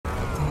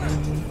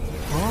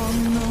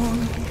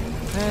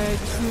Hey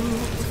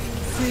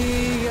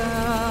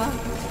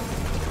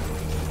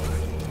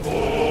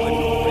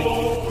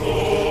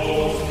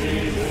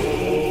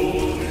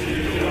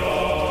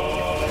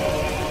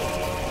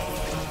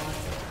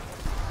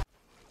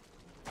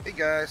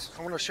guys,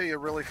 I want to show you a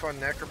really fun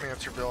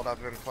Necromancer build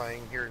I've been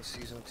playing here in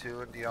Season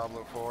 2 in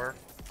Diablo IV.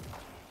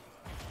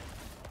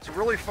 It's a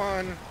really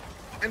fun,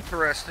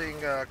 interesting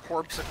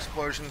corpse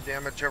explosion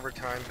damage over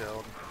time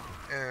build.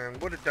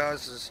 And what it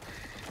does is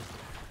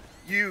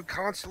you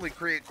constantly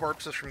create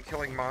corpses from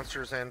killing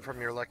monsters and from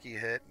your lucky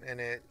hit,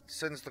 and it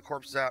sends the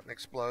corpses out and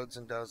explodes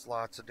and does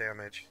lots of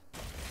damage.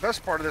 The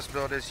best part of this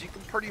build is you can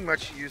pretty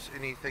much use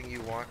anything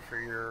you want for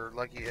your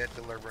lucky hit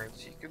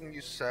deliverance. You can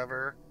use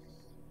Sever.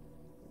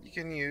 You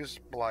can use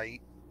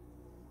Blight.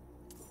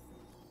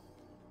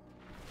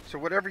 So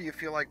whatever you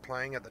feel like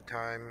playing at the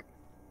time,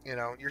 you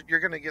know, you're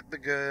going to get the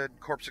good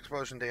corpse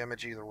explosion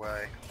damage either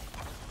way.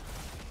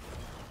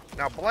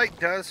 Now Blight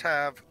does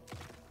have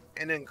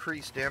an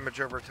increased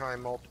damage over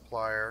time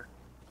multiplier,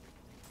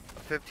 a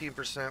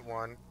 15%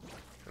 one,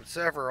 and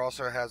Sever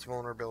also has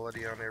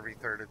vulnerability on every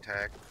third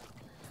attack.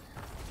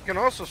 You can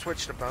also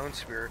switch to Bone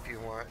Spear if you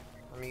want.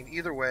 I mean,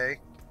 either way,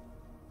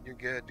 you're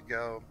good to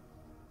go.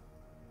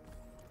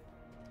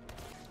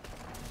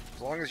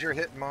 As long as you're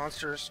hitting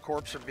monsters,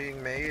 corpses are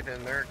being made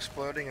and they're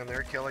exploding and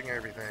they're killing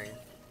everything.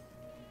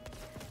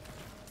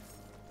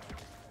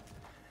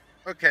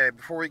 Okay,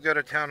 before we go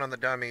to town on the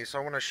dummies, I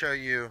want to show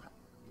you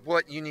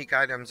what unique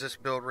items this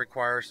build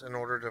requires in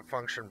order to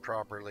function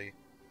properly.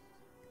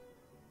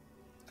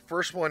 The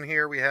first one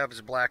here we have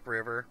is Black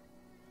River.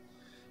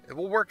 It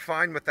will work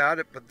fine without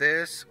it, but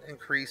this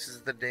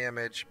increases the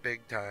damage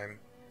big time.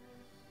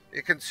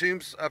 It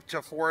consumes up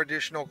to 4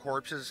 additional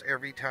corpses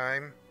every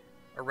time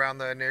around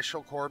the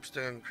initial corpse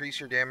to increase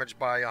your damage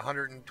by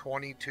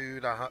 122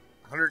 to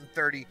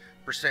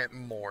 130%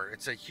 more.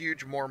 It's a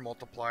huge more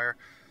multiplier.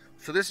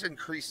 So this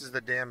increases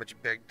the damage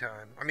big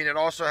time. I mean, it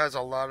also has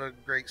a lot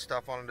of great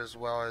stuff on it as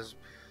well as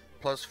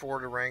 +4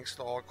 to ranks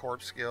to all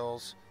corpse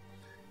skills.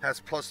 Has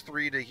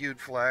 +3 to Hued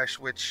Flesh,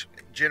 which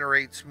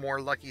generates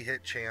more lucky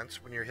hit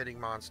chance when you're hitting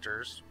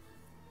monsters.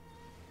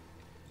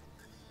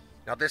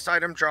 Now this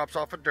item drops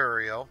off a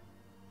Duriel.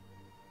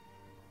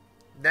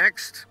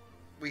 Next,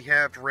 we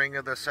have Ring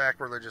of the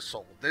Sacrilegious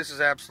Soul. This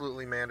is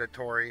absolutely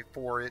mandatory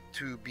for it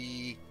to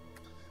be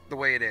the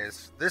way it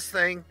is. This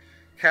thing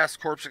casts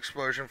Corpse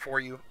Explosion for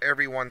you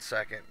every 1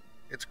 second.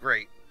 It's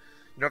great.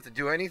 You don't have to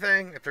do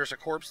anything. If there's a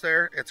corpse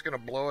there, it's going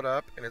to blow it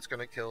up and it's going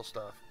to kill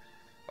stuff.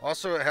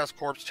 Also, it has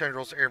Corpse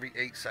Tendrils every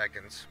 8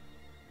 seconds.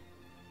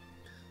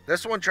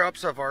 This one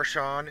drops a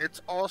Varshan.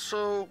 It's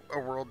also a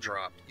world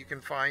drop. You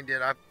can find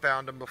it. I've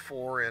found them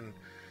before, and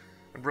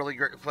a really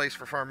great place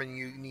for farming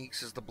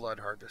uniques is the Blood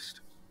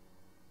Harvest.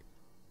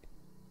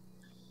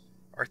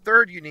 Our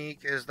third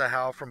unique is the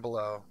Howl from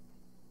Below.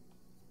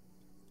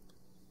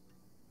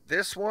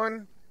 This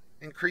one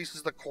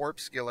increases the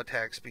corpse skill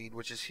attack speed,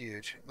 which is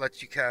huge. It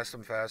lets you cast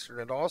them faster,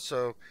 and it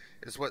also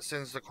is what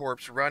sends the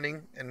corpse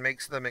running and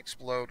makes them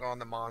explode on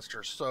the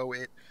monster. So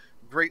it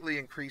greatly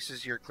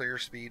increases your clear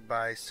speed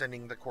by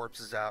sending the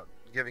corpses out,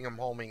 giving them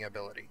homing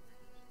ability.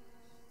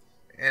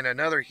 And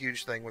another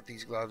huge thing with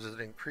these gloves is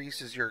it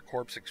increases your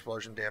corpse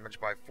explosion damage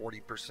by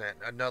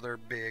 40%. Another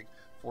big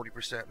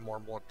 40% more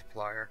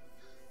multiplier,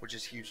 which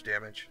is huge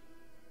damage.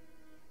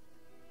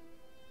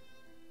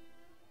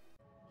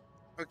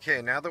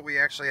 Okay, now that we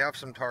actually have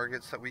some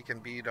targets that we can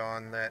beat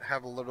on that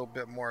have a little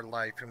bit more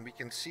life, and we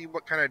can see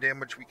what kind of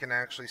damage we can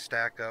actually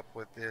stack up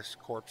with this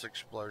Corpse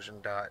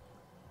Explosion dot.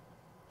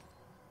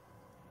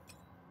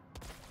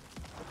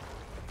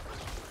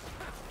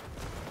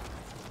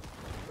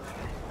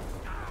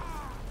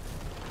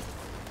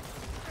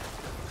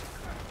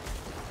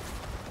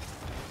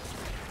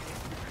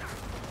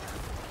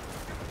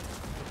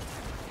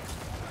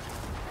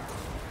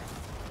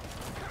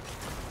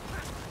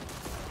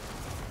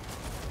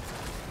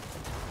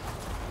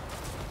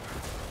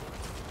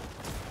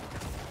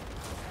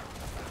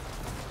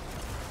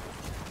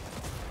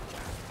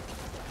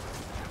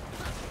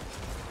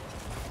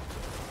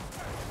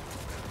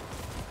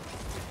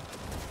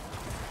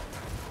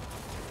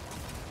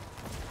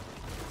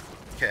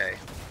 Okay,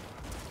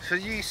 so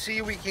you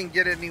see we can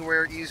get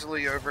anywhere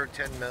easily over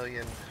 10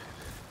 million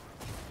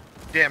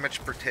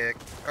damage per tick,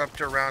 up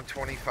to around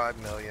 25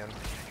 million.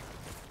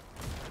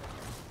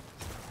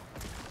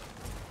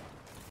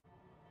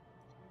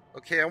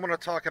 Okay, I want to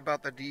talk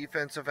about the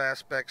defensive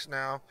aspects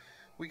now.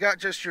 We got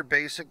just your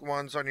basic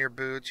ones on your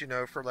boots, you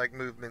know, for like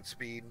movement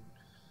speed.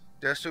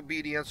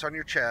 Disobedience on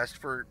your chest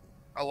for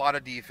a lot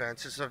of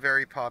defense. It's a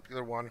very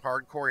popular one,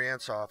 hardcore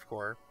and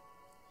softcore.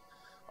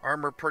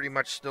 Armor pretty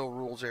much still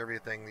rules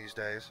everything these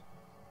days.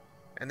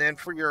 And then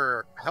for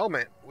your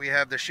helmet, we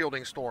have the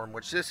Shielding Storm,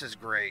 which this is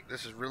great.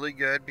 This is really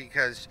good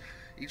because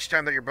each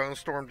time that your Bone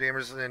Storm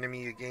damages an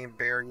enemy, you gain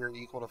barrier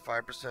equal to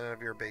 5%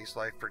 of your base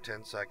life for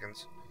 10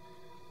 seconds.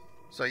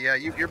 So yeah,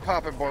 you're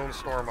popping Bone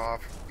Storm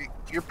off.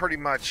 You're pretty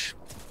much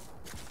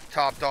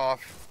topped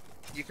off.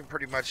 You can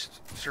pretty much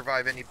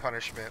survive any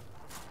punishment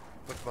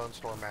with Bone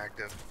Storm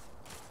active.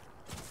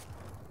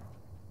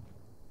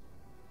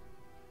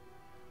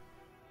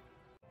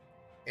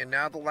 And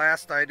now the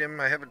last item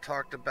I haven't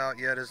talked about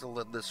yet is the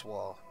lidless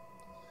wall.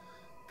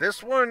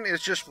 This one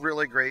is just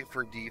really great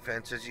for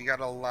defenses. You got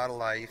a lot of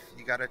life,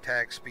 you got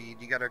attack speed,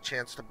 you got a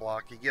chance to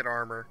block, you get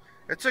armor.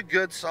 It's a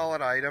good solid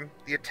item.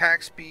 The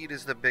attack speed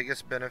is the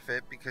biggest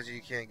benefit because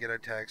you can't get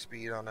attack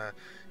speed on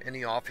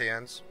any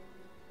offhands.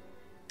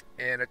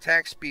 And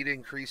attack speed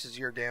increases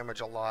your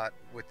damage a lot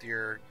with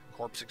your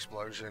corpse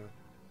explosion.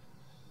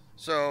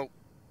 So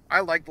I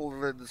like the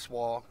lidless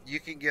wall. You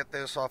can get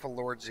this off of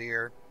Lord's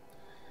Ear.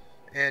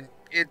 And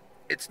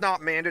it's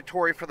not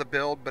mandatory for the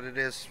build, but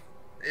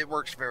it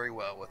works very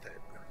well with it.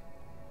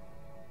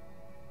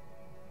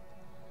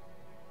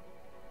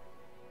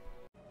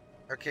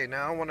 Okay,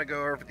 now I want to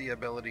go over the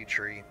ability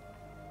tree.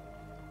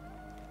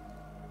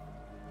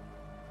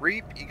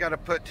 Reap, you got to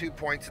put 2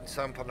 points in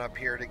something up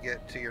here to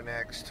get to your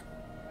next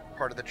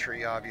part of the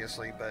tree,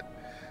 obviously, but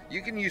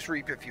you can use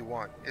Reap if you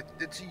want.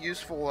 It's a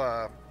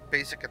useful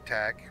basic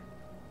attack.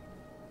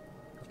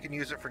 You can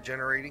use it for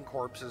generating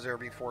corpses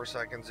every 4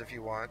 seconds if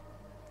you want.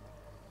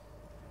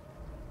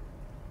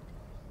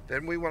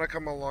 Then we want to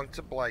come along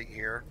to Blight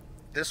here.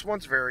 This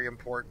one's very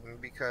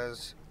important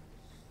because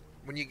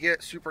when you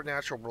get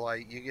Supernatural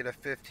Blight, you get a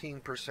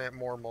 15%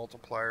 more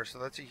multiplier, so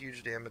that's a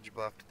huge damage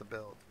buff to the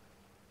build.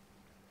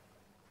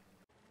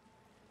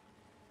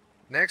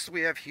 Next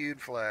we have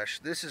Hued Flesh.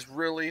 This is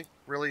really,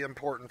 really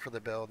important for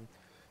the build.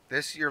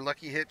 This, your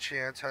lucky hit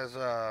chance has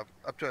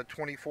up to a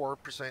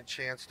 24%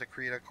 chance to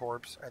create a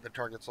corpse at the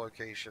target's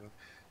location.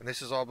 And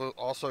this is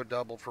also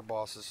doubled for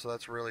bosses, so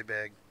that's really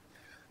big.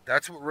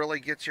 That's what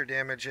really gets your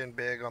damage in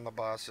big on the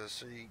bosses.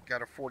 So you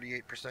got a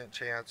 48%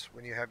 chance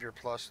when you have your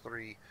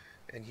 +3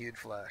 in Hued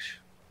Flesh.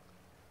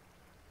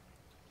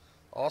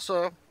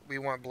 Also, we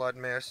want Blood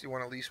Mist. You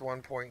want at least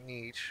 1 point in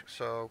each.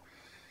 So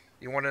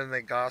you want it in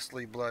the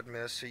Ghastly Blood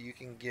Mist so you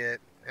can get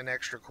an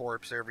extra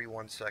corpse every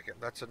 1 second.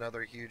 That's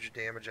another huge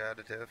damage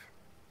additive.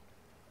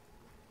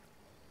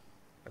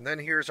 And then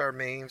here's our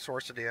main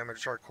source of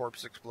damage, our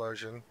Corpse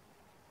Explosion.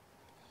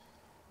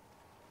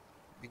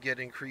 You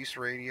get increased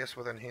radius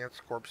with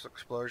enhanced corpse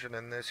explosion,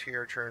 and this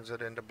here turns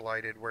it into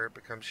blighted where it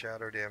becomes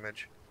shadow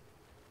damage.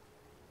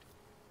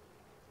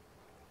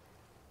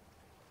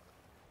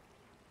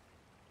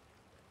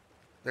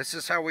 This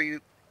is how we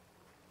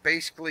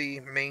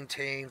basically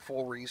maintain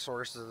full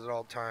resources at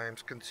all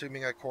times.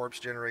 Consuming a corpse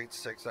generates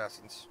 6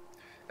 essence.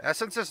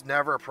 Essence is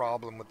never a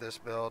problem with this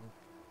build.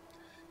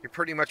 You're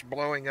pretty much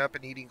blowing up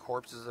and eating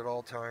corpses at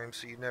all times,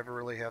 so you never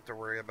really have to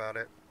worry about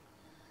it.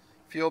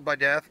 Fueled by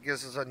Death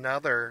gives us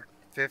another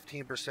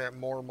 15%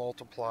 more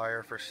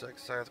multiplier for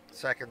 6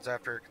 seconds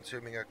after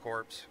consuming a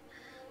corpse.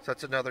 So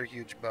that's another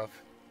huge buff.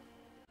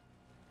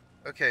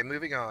 Okay,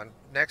 moving on.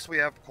 Next we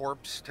have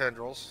Corpse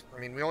Tendrils. I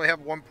mean, we only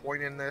have 1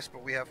 point in this,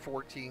 but we have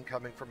 14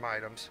 coming from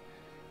items.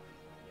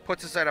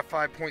 Puts us at a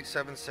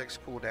 5.76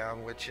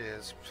 cooldown, which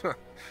is...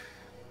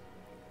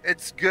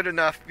 it's good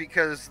enough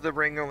because the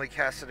ring only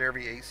casts it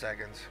every 8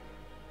 seconds.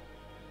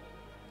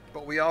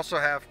 But we also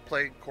have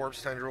Plague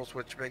Corpse Tendrils,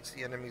 which makes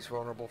the enemies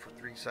vulnerable for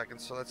 3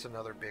 seconds, so that's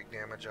another big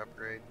damage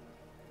upgrade.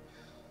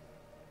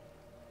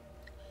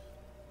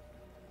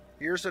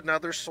 Here's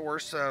another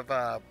source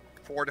of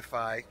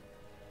Fortify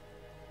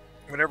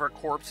whenever a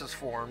corpse is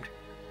formed.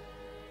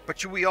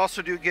 But we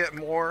also do get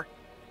more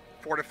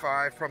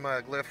Fortify from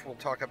a glyph we'll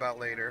talk about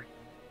later.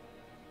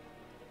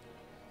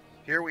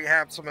 Here we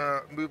have some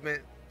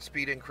movement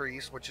speed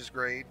increase, which is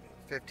great,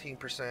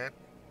 15%.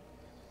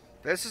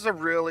 This is a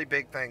really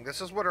big thing.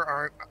 This is what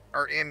our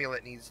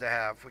amulet needs to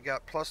have. We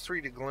got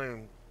 +3 to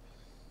Gloom.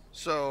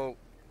 So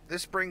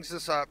this brings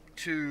us up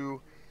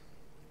to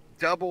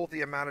double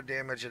the amount of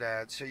damage it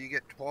adds. So you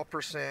get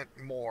 12%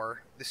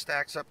 more. This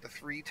stacks up to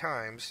 3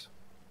 times.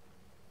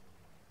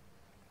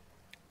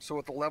 So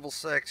with the level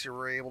 6, you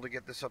were able to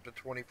get this up to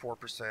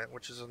 24%,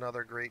 which is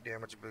another great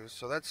damage boost.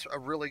 So that's a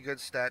really good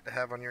stat to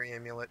have on your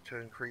amulet to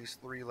increase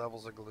 3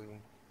 levels of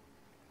Gloom.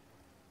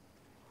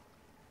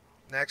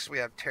 Next we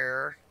have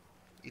Terror.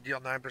 You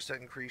deal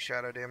 9% increased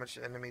shadow damage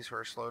to enemies who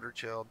are slowed or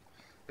chilled.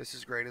 This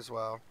is great as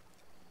well.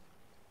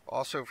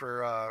 Also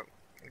for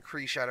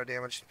increased shadow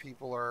damage to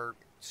people who are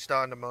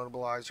stunned,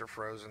 immobilized, or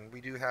frozen.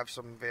 We do have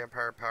some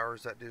vampire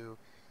powers that do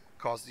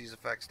cause these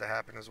effects to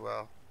happen as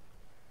well.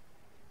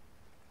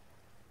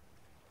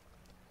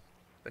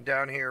 And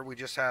down here we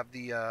just have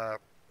the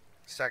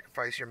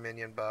sacrifice your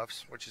minion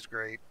buffs, which is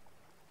great.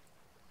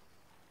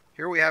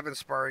 Here we have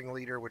Inspiring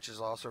Leader, which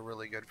is also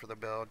really good for the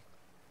build.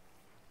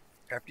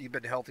 After you've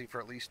been healthy for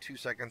at least 2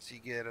 seconds, you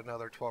get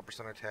another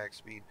 12% attack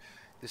speed.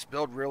 This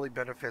build really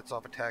benefits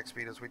off attack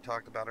speed, as we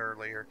talked about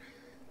earlier.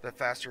 The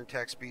faster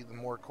attack speed, the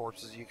more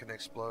corpses you can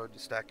explode to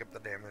stack up the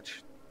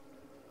damage.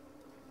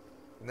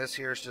 And this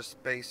here is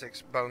just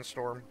basics, Bone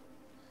Storm.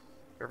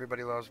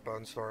 Everybody loves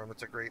Bone Storm.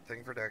 It's a great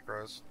thing for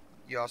Necros.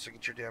 You also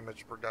get your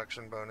damage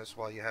reduction bonus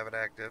while you have it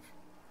active.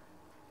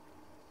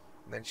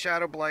 And then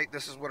Shadow Blight,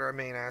 this is what our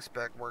main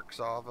aspect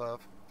works off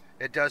of.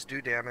 It does do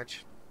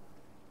damage.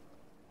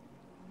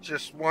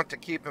 Just want to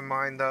keep in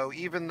mind though,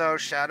 even though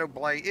Shadow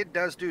Blight, it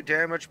does do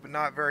damage, but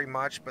not very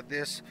much. But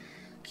this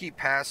Keep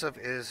passive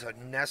is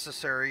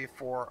necessary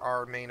for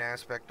our main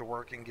aspect to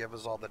work and give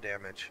us all the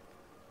damage.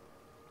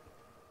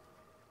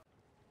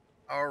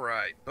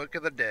 Alright, Book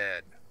of the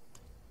Dead.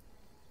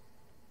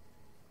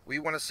 We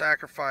want to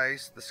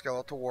sacrifice the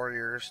Skeletal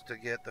Warriors to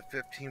get the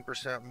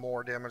 15%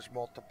 more damage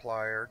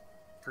multiplier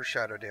for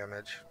shadow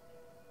damage.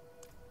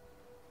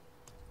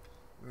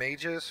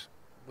 Mages,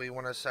 we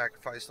want to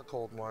sacrifice the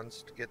Cold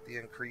Ones to get the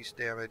increased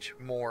damage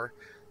more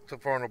to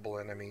vulnerable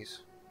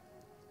enemies.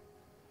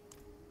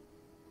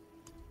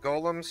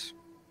 Golems,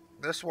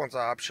 this one's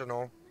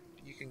optional.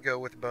 You can go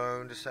with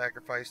Bone to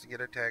sacrifice to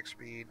get attack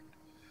speed.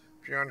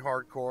 If you're on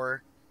hardcore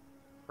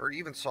or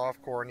even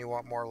softcore and you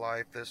want more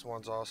life, this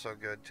one's also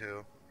good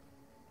too.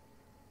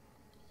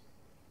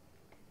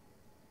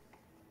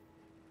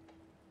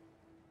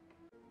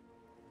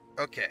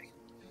 Okay,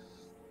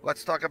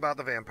 let's talk about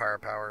the vampire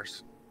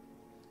powers.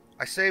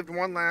 I saved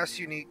one last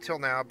unique till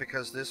now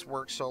because this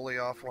works solely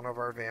off one of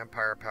our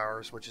vampire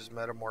powers, which is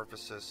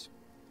Metamorphosis.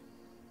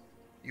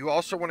 You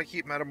also want to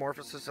keep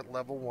Metamorphosis at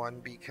level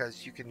 1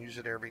 because you can use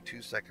it every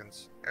 2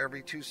 seconds.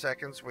 Every 2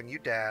 seconds when you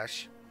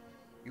dash,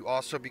 you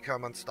also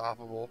become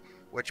unstoppable,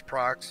 which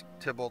procs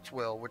Tybalt's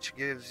Will, which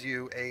gives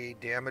you a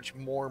damage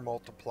more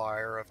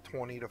multiplier of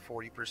 20 to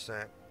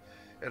 40%.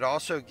 It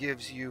also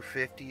gives you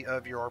 50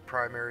 of your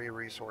primary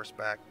resource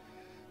back.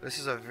 This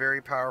is a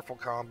very powerful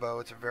combo.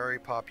 It's very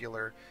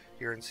popular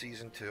here in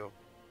Season 2.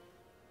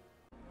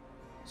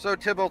 So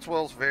Tybalt's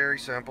Will is very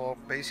simple.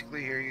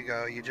 Basically, here you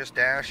go. You just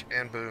dash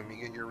and boom,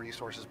 you get your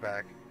resources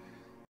back.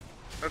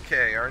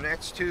 Okay, our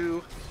next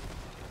two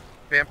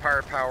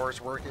vampire powers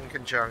work in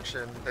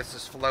conjunction. This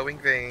is Flowing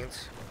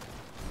Veins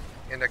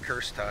and a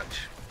Curse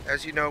Touch.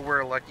 As you know, we're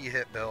a lucky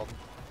hit build.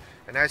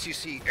 And as you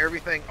see,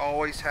 everything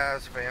always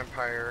has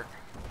vampire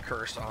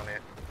curse on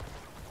it.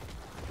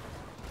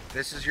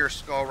 This is your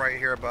skull right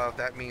here above.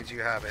 That means you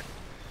have it.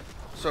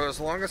 So as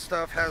long as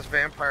stuff has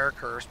vampire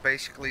curse,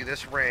 basically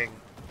this ring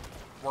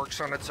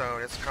works on its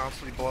own. It's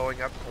constantly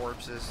blowing up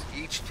corpses.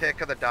 Each tick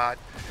of the dot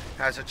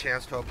has a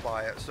chance to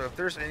apply it. So if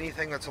there's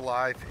anything that's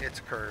alive, it's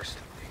cursed.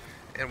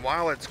 And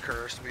while it's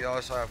cursed, we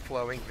also have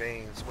Flowing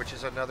Veins, which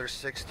is another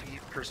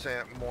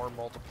 60% more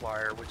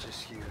multiplier, which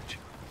is huge.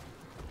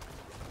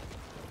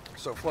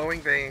 So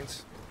Flowing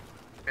Veins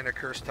and a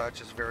Curse Touch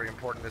is very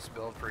important in this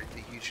build for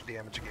the huge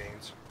damage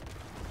gains.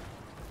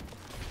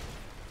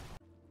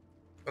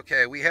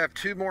 Okay, we have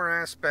two more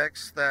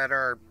aspects that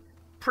are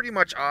pretty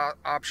much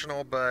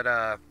optional,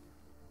 but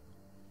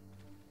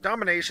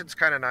Domination's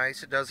kind of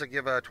nice. It does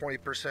give a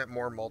 20%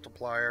 more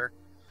multiplier,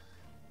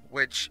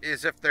 which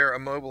is if they're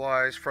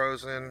immobilized,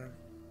 frozen,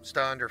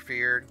 stunned, or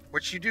feared,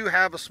 which you do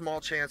have a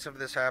small chance of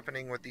this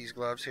happening with these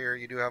gloves here.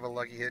 You do have a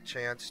lucky hit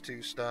chance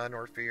to stun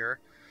or fear,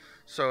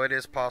 so it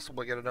is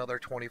possible to get another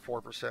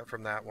 24%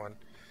 from that one.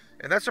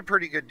 And that's a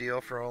pretty good deal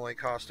for only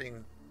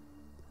costing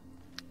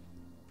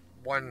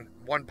one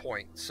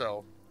point,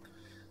 so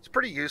it's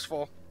pretty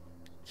useful.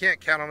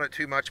 Can't count on it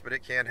too much, but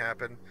it can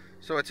happen,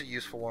 so it's a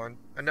useful one.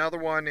 Another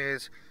one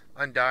is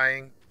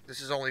Undying.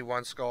 This is only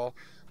one skull,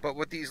 but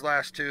with these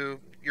last two,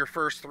 your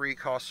first three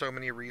cost so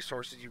many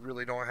resources, you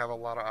really don't have a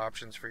lot of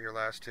options for your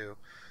last two.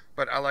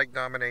 But I like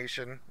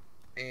Domination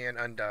and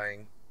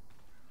Undying.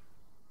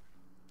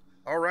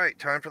 Alright,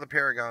 time for the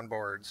Paragon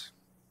boards.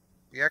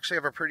 We actually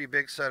have a pretty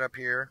big setup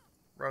here,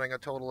 running a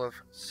total of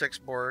 6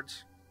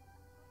 boards.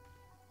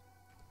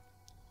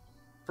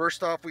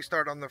 First off, we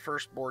start on the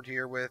first board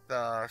here with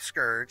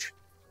Scourge.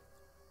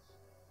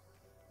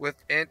 With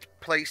Int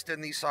placed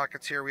in these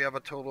sockets here, we have a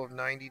total of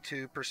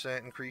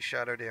 92% increased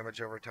shadow damage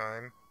over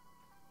time.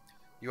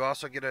 You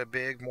also get a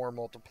big more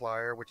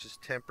multiplier, which is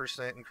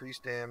 10%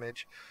 increased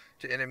damage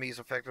to enemies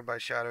affected by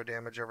shadow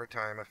damage over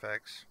time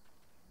effects.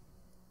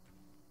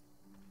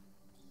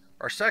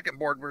 Our second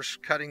board we're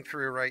cutting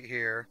through right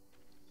here.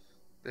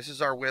 This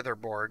is our Wither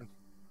board.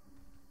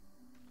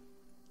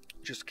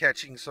 Just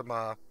catching some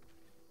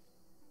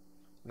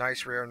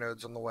nice rare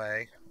nodes on the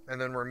way. And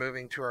then we're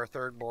moving to our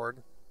third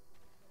board,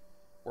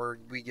 where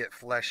we get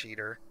Flesh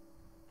Eater.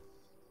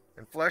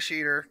 And Flesh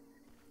Eater,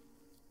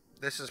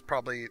 this is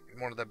probably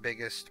one of the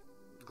biggest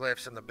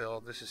glyphs in the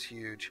build. This is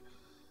huge.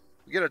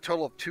 We get a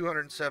total of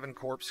 207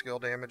 corpse skill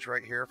damage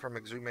right here from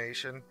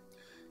Exhumation.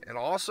 And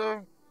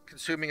also,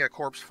 consuming a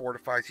corpse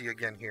fortifies you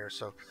again here.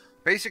 So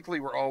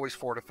basically we're always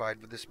fortified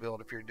with this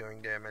build if you're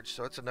doing damage.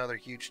 So it's another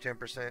huge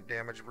 10%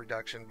 damage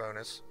reduction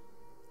bonus.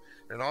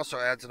 And also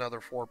adds another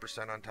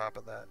 4% on top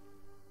of that.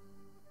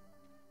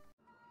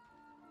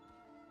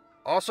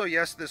 Also,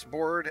 yes, this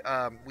board,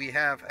 we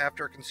have,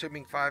 after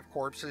consuming 5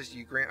 corpses,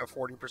 you grant a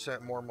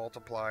 40% more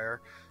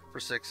multiplier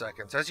for 6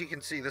 seconds. As you can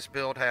see, this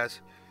build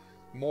has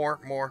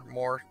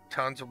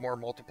tons of more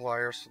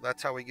multipliers.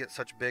 That's how we get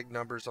such big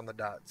numbers on the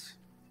dots.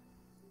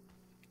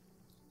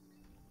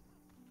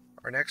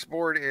 Our next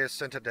board is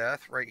Scent of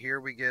Death. Right here,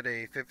 we get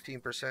a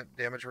 15%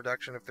 damage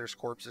reduction if there's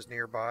corpses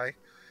nearby,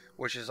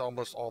 which is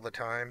almost all the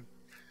time.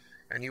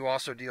 And you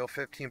also deal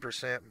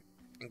 15%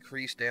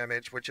 increased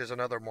damage, which is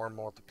another more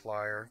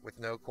multiplier with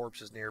no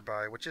corpses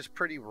nearby, which is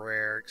pretty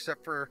rare,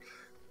 except for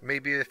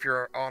maybe if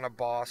you're on a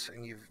boss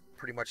and you've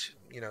pretty much,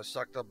 you know,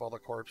 sucked up all the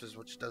corpses,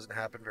 which doesn't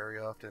happen very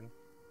often.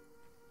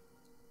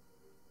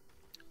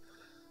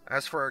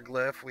 As for our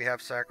glyph, we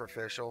have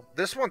Sacrificial.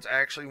 This one's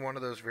actually one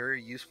of those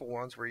very useful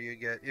ones where you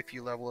get, if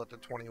you level it to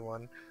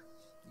 21,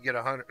 you get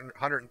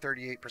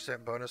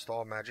 138% bonus to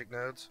all magic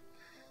nodes.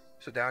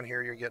 So down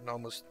here you're getting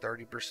almost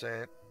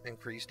 30%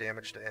 increased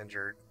damage to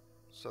injured.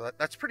 So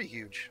that's pretty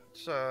huge.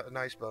 It's a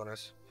nice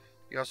bonus.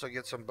 You also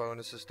get some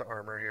bonuses to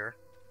armor here.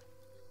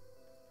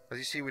 As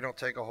you see, we don't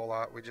take a whole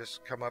lot. We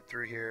just come up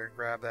through here,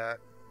 grab that,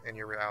 and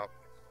you're out.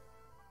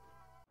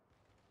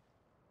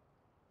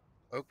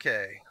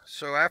 Okay,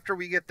 so after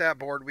we get that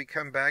board, we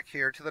come back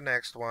here to the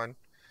next one,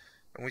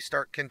 and we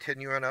start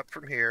continuing up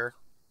from here.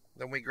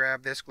 Then we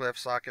grab this glyph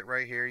socket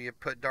right here. You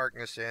put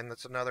darkness in.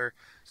 That's another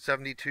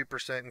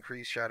 72%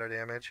 increased shadow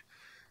damage.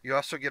 You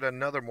also get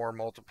another more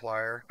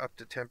multiplier, up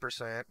to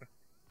 10%.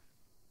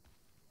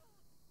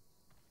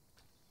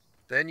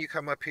 Then you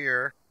come up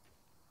here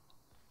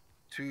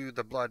to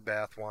the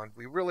bloodbath one.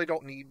 We really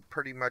don't need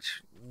pretty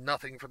much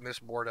nothing from this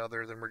board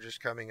other than we're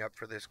just coming up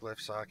for this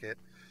glyph socket,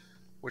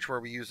 which where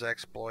we use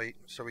exploit,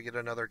 so we get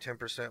another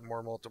 10%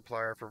 more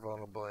multiplier for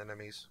vulnerable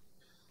enemies.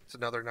 It's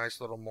another nice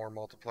little more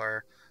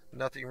multiplier.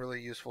 Nothing really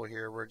useful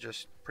here. We're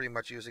just pretty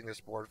much using this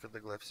board for the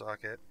glyph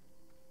socket.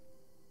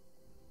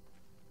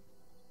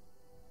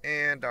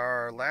 And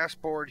our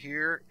last board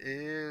here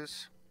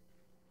is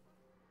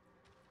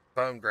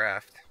Bone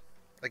Graft.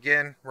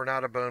 Again, we're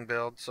not a bone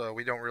build, so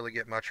we don't really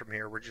get much from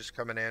here. We're just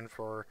coming in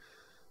for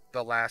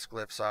the last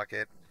glyph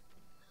socket,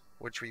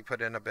 which we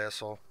put in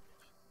Abyssal.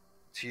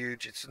 It's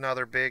huge. It's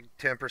another big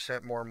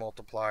 10% more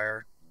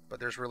multiplier,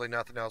 but there's really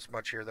nothing else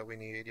much here that we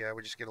need. Yeah,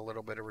 we just get a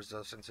little bit of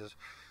resistances.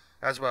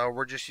 As well,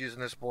 we're just using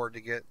this board to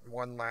get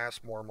one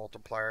last more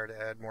multiplier to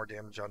add more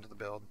damage onto the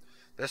build.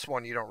 This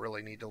one you don't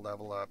really need to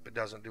level up. It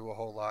doesn't do a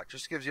whole lot.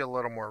 Just gives you a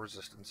little more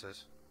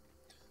resistances.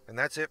 And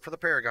that's it for the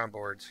Paragon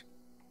boards.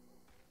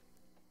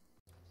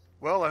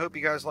 Well, I hope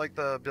you guys like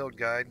the build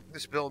guide.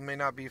 This build may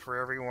not be for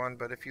everyone,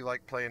 but if you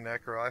like playing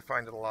Necro, I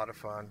find it a lot of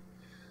fun.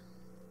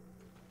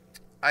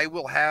 I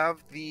will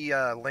have the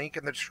link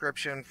in the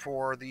description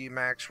for the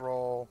Max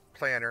Roll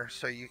Planner,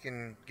 so you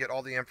can get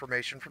all the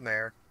information from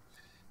there.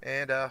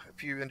 And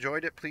if you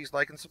enjoyed it, please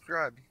like and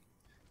subscribe.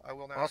 I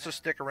will now also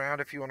stick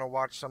around if you want to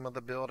watch some of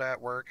the build at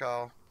work.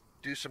 I'll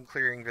do some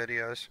clearing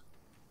videos.